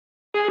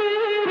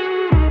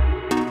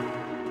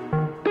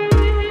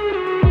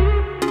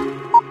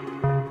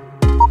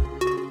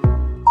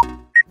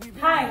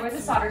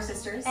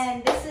Sisters.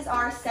 And this is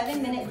our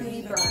 7-minute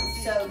booty burn.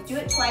 So do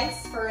it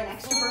twice for an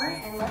extra burn,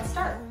 and let's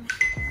start.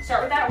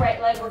 Start with that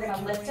right leg. We're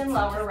gonna lift and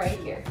lower right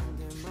here.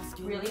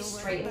 Really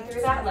straighten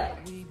through that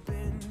leg.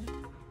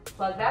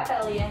 Plug that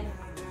belly in.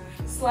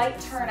 Slight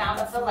turn out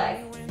of the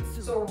leg.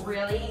 So we're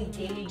really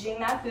engaging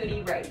that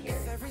booty right here.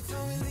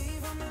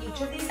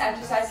 Each of these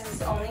exercises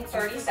is only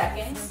 30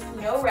 seconds,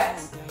 no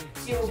rest.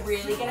 So you're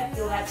really gonna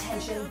feel that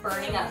tension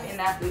burning up in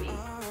that booty.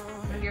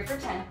 We're here for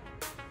 10.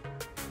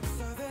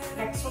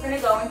 Next, we're gonna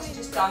go into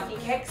just donkey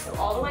kicks. So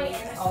all the way in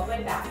and all the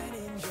way back.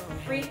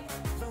 3, 2,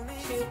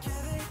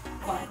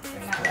 1.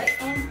 Bring that leg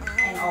in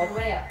and all the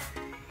way up.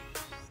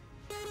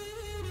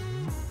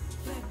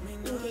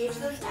 Engage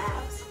those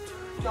abs.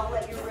 Don't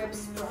let your ribs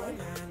spread.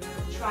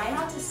 Try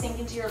not to sink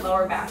into your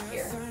lower back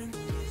here.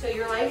 So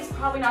your leg is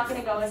probably not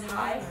gonna go as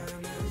high.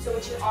 So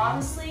it should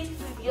honestly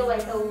feel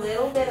like a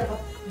little bit of a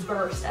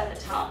burst at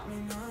the top.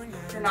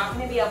 You're not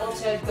gonna be able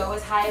to go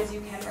as high as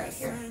you can right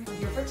here. We're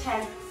here for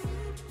 10.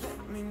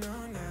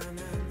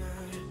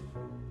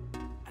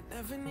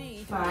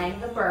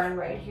 Find the burn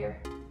right here.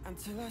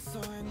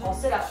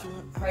 Pulse it up,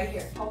 right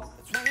here, pulse.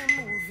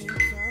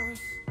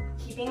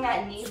 Keeping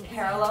that knee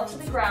parallel to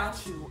the ground.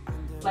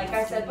 Like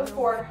I said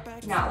before,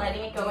 not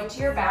letting it go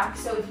into your back.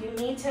 So if you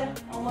need to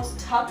almost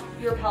tuck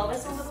your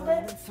pelvis a little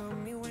bit,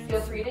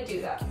 feel free to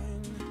do that.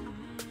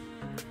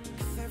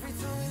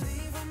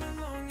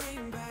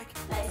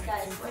 Nice,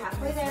 guys, we're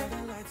halfway there.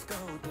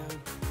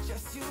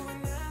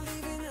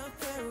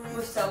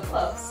 We're so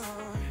close.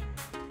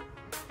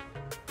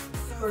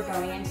 We're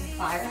going into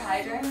fire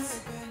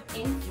hydrants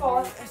in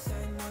 4,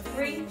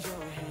 3,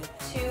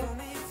 2,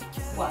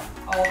 1.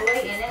 All the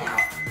way in and out.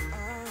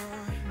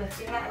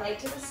 Lifting that leg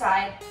to the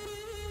side.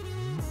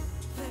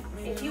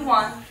 If you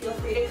want, feel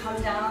free to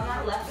come down on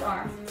that left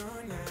arm,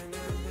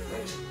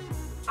 which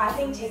I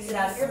think takes it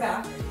out of your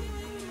back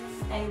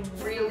and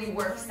really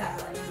works that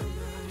leg.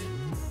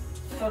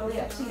 Totally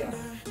up to you.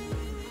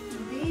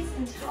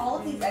 All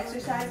of these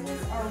exercises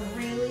are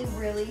really,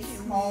 really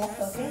small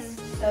focused.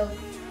 So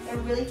they're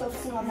really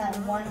focusing on that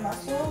one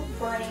muscle,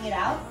 burning it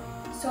out.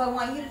 So I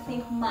want you to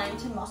think mind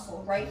to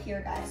muscle right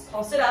here, guys.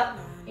 Pulse it up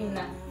in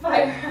that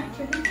fire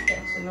hydrant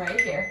extension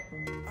right here.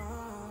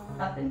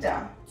 Up and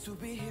down.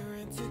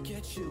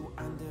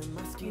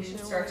 You should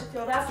start to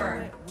feel that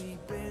burn.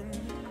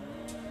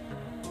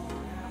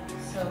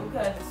 So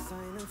good.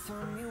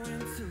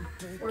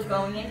 We're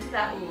going into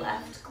that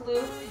left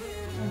glute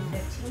in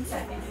 15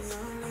 seconds.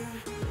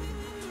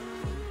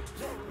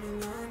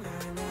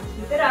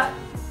 Keep it up.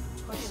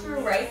 Push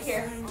through right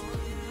here.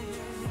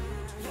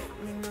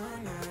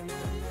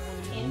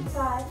 In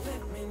 5,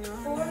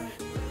 4,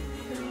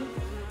 3,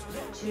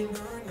 2,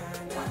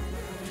 1.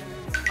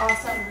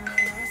 Awesome.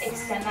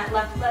 Extend that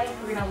left leg.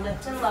 We're going to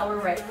lift and lower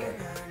right here.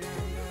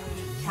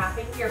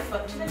 Tapping your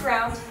foot to the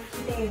ground,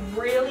 keeping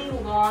really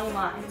long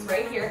lines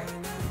right here.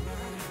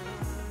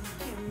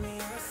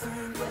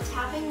 What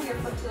tapping your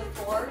foot to the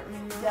floor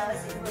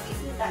does, it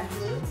releases that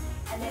glute,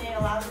 and then it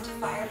allows it to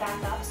fire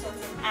back up. So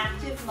it's an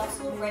active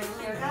muscle right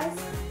here, guys.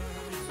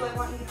 So I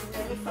want you to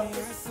really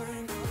focus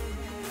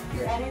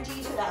your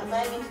energy to that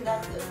leg and to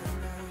that glute.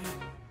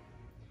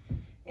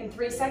 In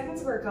 3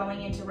 seconds, we're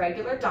going into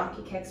regular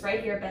donkey kicks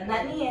right here. Bend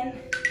that knee in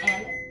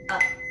and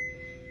up.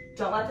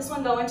 Don't let this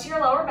one go into your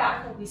lower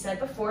back, like we said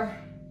before.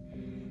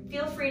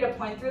 Feel free to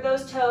point through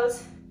those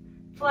toes,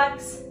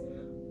 flex,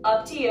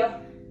 up to you.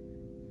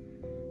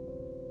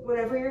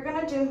 Whatever you're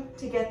gonna do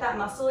to get that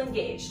muscle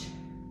engaged.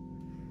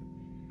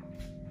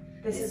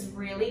 This is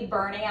really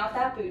burning out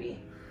that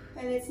booty.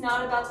 And it's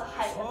not about the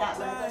height of that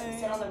leg, like we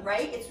said on the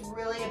right, it's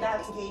really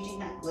about engaging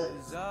that glute.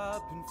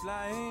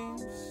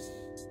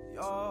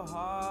 Your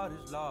heart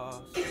is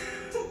lost,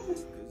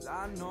 'cause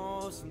I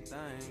know some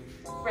things.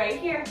 Right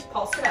here,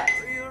 pulse it up.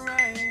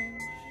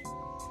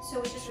 So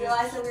we just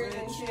realized that we were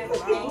doing 2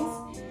 different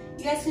things.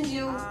 You guys can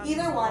do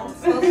either one,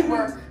 both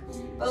work,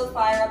 both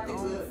fire up the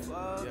glute.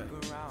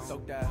 Yeah.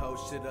 Soak that whole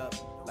shit up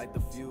like the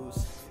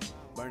fuse.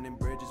 Burning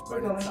bridges,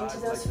 we're going into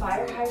those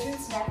fire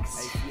hydrants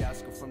next.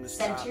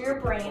 Center your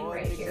brain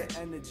right here.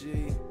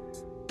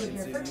 We're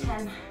here for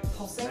 10,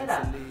 pulsing it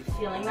up,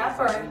 feeling that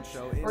burn.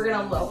 We're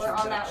gonna lower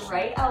on that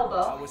right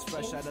elbow in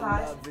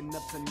 5,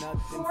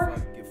 4,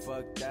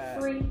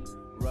 3,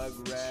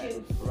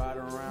 2,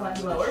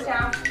 1. Lower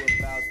down.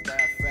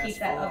 Keep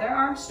that other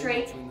arm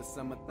straight.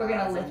 We're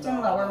gonna lift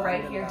and lower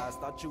right here.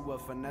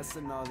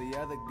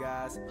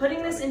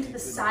 Putting this into the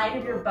side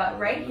of your butt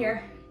right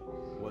here.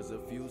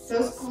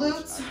 Those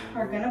glutes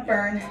are gonna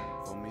burn.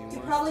 You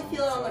probably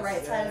feel it on the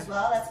right side as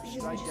well. That's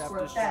because we just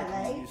worked that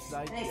leg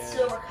and it's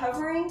still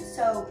recovering,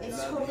 so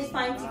it's totally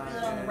fine if you feel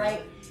it on the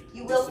right.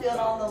 You will feel it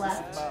on the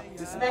left.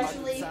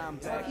 Eventually,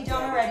 or if you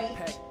don't already,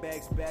 nice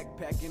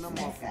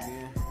guys.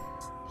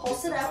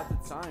 Pulse it up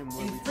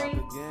in 3,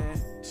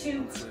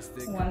 2,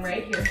 1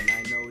 right here.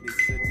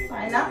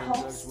 Find that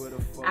pulse.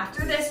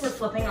 After this, we're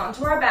flipping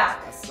onto our back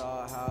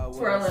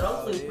for a little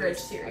glute bridge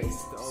series.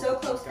 So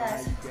close,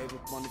 guys.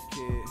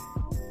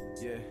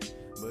 Yeah,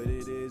 but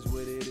it is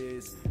what it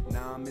is.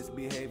 Now I'm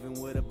misbehaving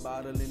with a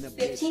bottle in the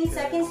 15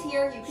 seconds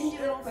here. You can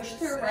do it. Push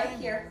through right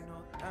here.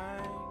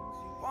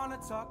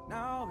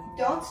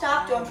 Don't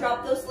stop. Don't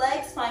drop those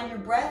legs. Find your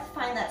breath.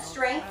 Find that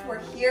strength.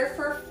 We're here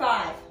for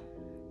 5.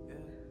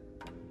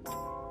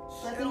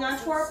 Flipping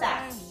onto our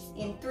back.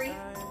 In 3,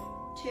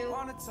 2,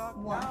 1.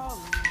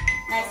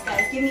 Nice,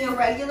 guys. Give me a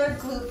regular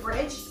glute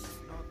bridge.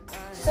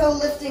 So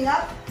lifting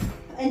up,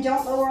 and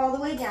don't lower all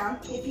the way down.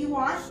 If you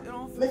want,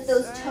 lift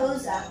those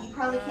toes up. You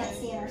probably can't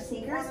see in our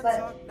sneakers,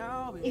 but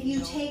if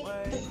you take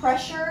the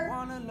pressure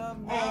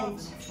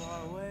and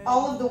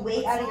all of the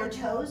weight out of your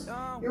toes,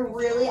 you're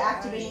really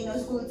activating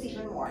those glutes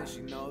even more.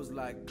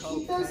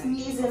 Keep those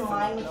knees in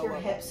line with your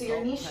hips. So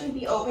your knees shouldn't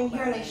be open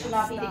here and they should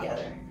not be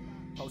together.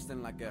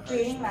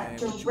 Creating that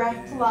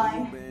direct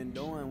line,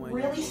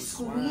 really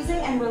squeezing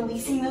and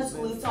releasing those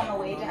glutes on the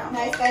way down.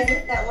 Nice, guys,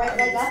 lift that right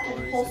leg up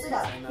and pulse it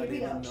up. Here we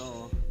go.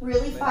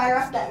 Really fire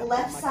up that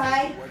left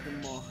side.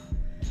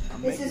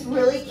 This is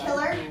really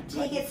killer.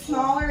 Take it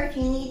smaller if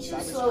you need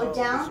to, slow it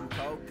down.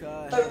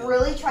 But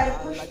really try to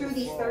push through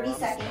these 30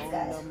 seconds,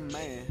 guys.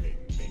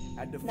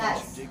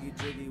 Nice.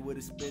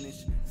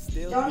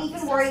 Don't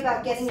even worry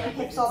about getting your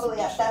hips all the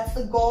way up. That's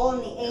the goal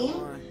and the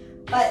aim.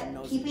 But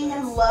keeping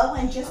them low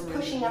and just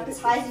pushing up as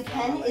high as you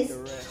can is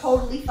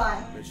totally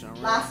fine.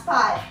 Last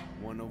 5.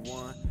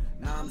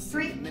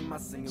 3,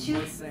 2,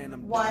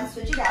 1.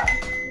 Switch it out.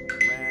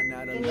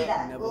 Give me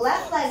that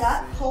left leg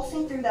up,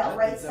 pulsing through that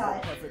right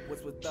side.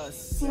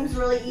 Seems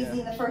really easy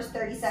in the first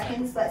 30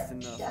 seconds, but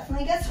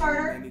definitely gets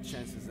harder.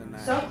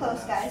 So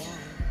close, guys.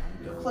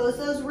 Close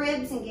those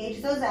ribs,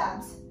 engage those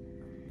abs.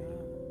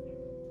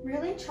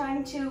 Really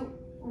trying to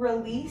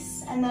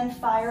release and then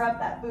fire up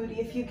that booty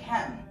if you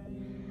can.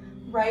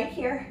 Right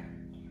here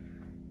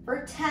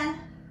for 10.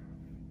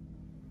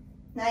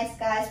 Nice,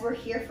 guys. We're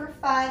here for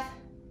 5.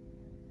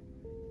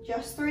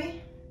 Just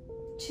 3,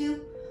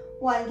 2,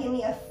 1. Give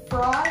me a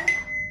frog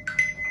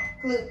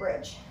glute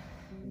bridge.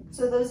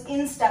 So those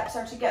insteps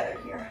are together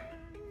here,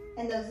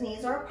 and those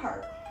knees are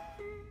apart.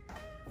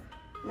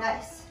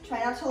 Nice.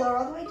 Try not to lower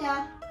all the way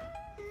down.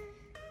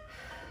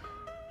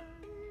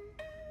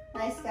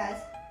 Nice,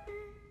 guys.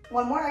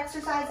 One more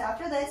exercise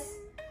after this.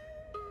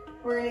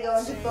 We're going to go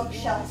into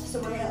bookshelf.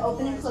 So we're going to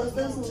open and close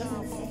those knees in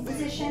the same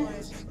position.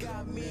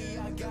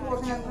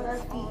 We're going to put our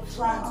feet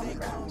flat on the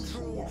ground.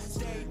 Yes.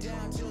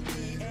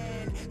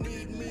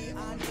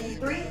 In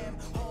 3,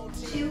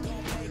 2,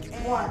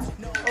 1.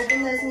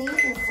 Open those knees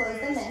and close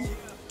them in.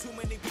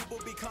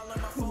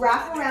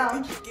 Wrap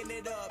around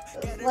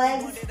those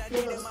legs.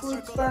 Feel those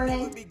glutes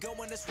burning.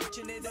 It's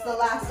the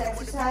last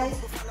exercise.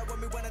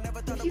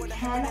 If you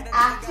can,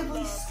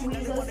 actively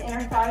squeeze those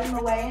inner thighs in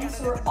the way in,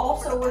 so we're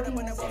also working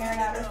those inner and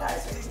outer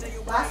thighs.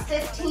 Last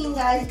 15,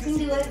 guys, you can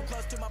do it.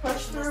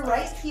 Push through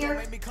right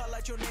here.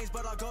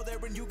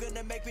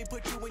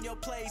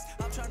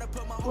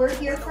 We're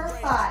here for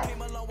 5.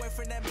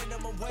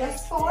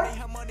 Just 4,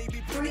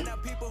 3,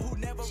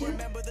 2,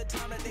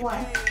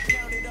 1.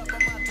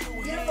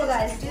 Beautiful,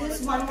 guys. Do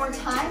this one more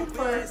time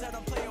for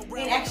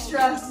an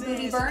extra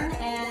booty burn,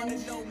 and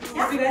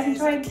yeah, if you guys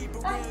enjoyed.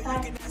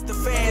 Bye. The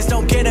fans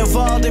don't get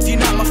involved if you're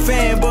not my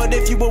fan, but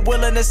if you were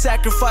willing to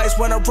sacrifice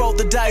when I roll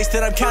the dice,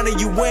 then I'm counting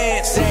you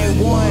in. Same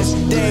ones,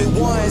 day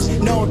ones,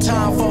 no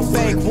time for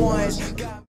fake ones.